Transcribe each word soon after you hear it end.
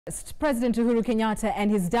President Uhuru Kenyatta and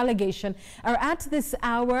his delegation are at this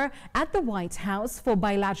hour at the White House for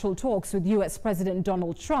bilateral talks with U.S. President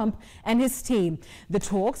Donald Trump and his team. The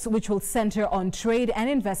talks, which will center on trade and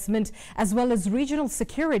investment as well as regional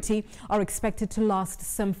security, are expected to last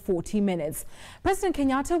some 40 minutes. President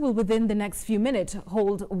Kenyatta will within the next few minutes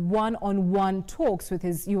hold one-on-one talks with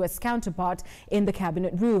his U.S. counterpart in the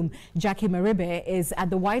cabinet room. Jackie Maribe is at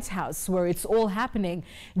the White House where it's all happening.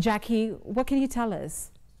 Jackie, what can you tell us?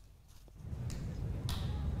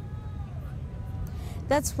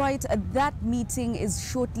 That's right. That meeting is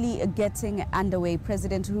shortly getting underway.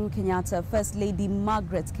 President Uhuru Kenyatta, First Lady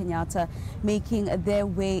Margaret Kenyatta making their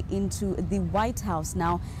way into the White House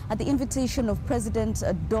now at the invitation of President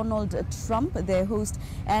Donald Trump, their host,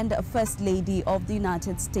 and First Lady of the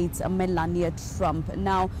United States, Melania Trump.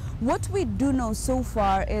 Now, what we do know so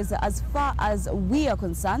far is, as far as we are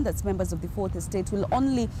concerned, that's members of the Fourth Estate, will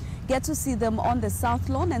only get to see them on the South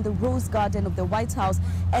Lawn and the Rose Garden of the White House,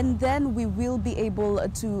 and then we will be able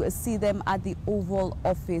to see them at the Oval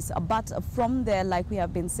Office. But from there, like we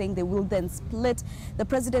have been saying, they will then split. The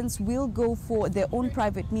presidents will go for their own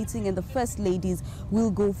private meeting and the first ladies will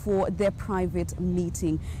go for their private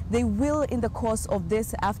meeting. They will, in the course of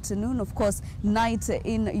this afternoon, of course, night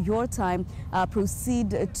in your time, proceed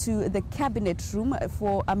to the cabinet room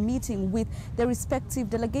for a meeting with the respective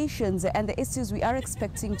delegations. And the issues we are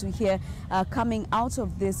expecting to hear coming out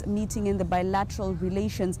of this meeting in the bilateral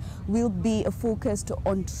relations will be focused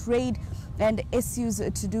on trade and issues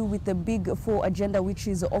to do with the Big Four agenda, which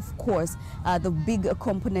is, of course, the big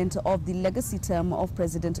component of the legacy term of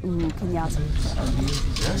President Uhuru Kenyatta.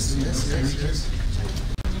 Yes.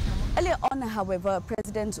 Earlier on, however,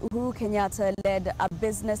 President Uhuru Kenyatta led a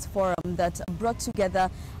business forum that brought together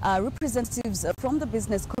representatives from the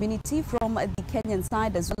business community, from the Kenyan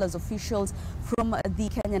side, as well as officials from the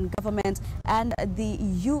Kenyan government, and the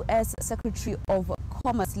U.S. Secretary of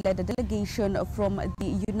Commerce led a delegation from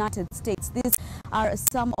the United States. These are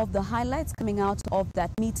some of the highlights coming out of that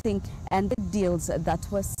meeting and the deals that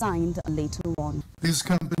were signed later on. These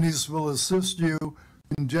companies will assist you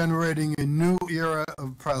in generating a new era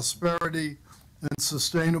of prosperity and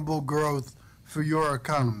sustainable growth for your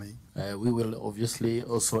economy. We will obviously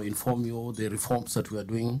also inform you the reforms that we are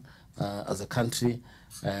doing as a country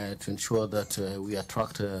to ensure that we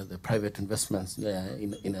attract the private investments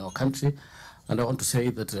in our country. And I want to say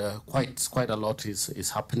that quite a lot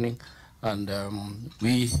is happening, and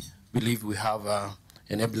we believe we have an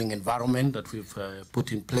enabling environment that we've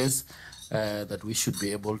put in place that we should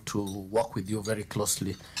be able to work with you very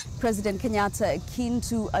closely. President Kenyatta keen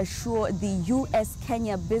to assure the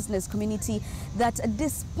U.S.-Kenya business community that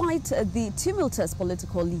despite the tumultuous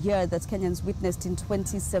political year that Kenyans witnessed in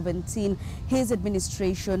 2017, his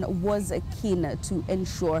administration was keen to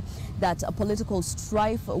ensure that a political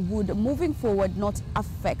strife would, moving forward, not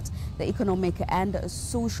affect the economic and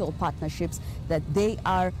social partnerships that they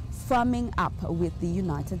are firming up with the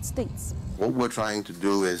United States. What we're trying to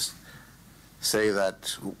do is say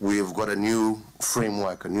that we've got a new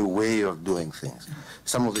framework, a new way of doing things.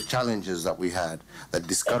 Some of the challenges that we had that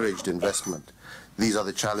discouraged investment, these are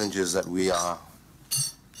the challenges that we are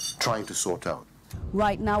trying to sort out.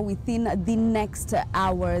 Right now, within the next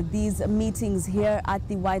hour, these meetings here at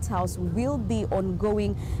the White House will be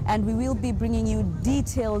ongoing, and we will be bringing you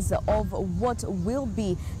details of what will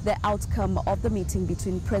be the outcome of the meeting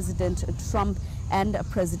between President Trump and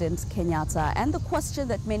President Kenyatta. And the question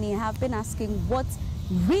that many have been asking, what's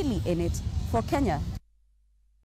really in it for Kenya?